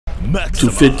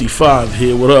255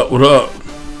 here. What up? What up?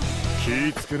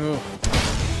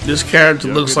 This character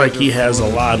looks like he has a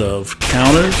lot of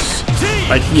counters.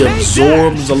 Like he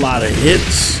absorbs a lot of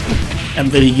hits and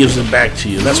then he gives it back to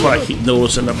you. That's what I keep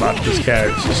noticing about this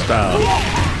character style.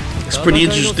 It's pretty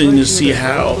interesting to see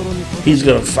how he's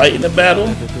gonna fight in the battle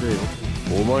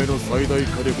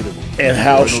and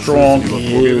how strong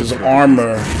his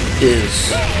armor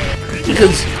is.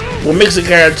 Because what makes a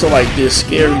character like this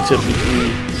scary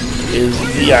typically is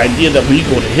the idea that when you're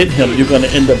going to hit him, you're going to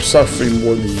end up suffering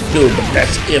more than you do. But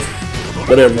that's if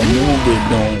whatever move they're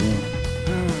doing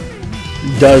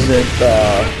doesn't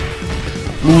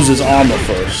lose his armor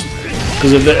first.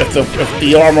 Because if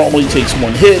the armor only takes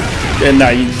one hit, then now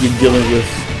you're dealing with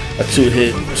a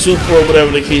 2-hit super or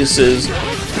whatever the case is.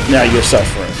 Now you're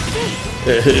suffering.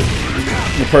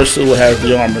 The person who has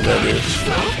the armor, that is.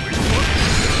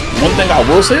 One thing I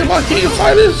will say about King of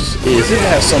Fighters is it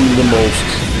has some of the most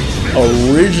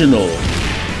original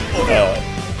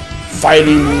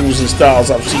fighting moves and styles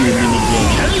I've seen in any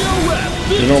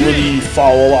game. They don't really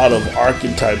follow a lot of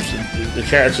archetypes. The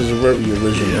characters are very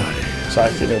original, so I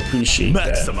can appreciate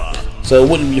that. So it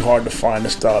wouldn't be hard to find a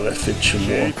style that fits you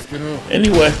more.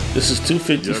 Anyway, this is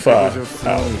 255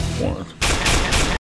 out of 1.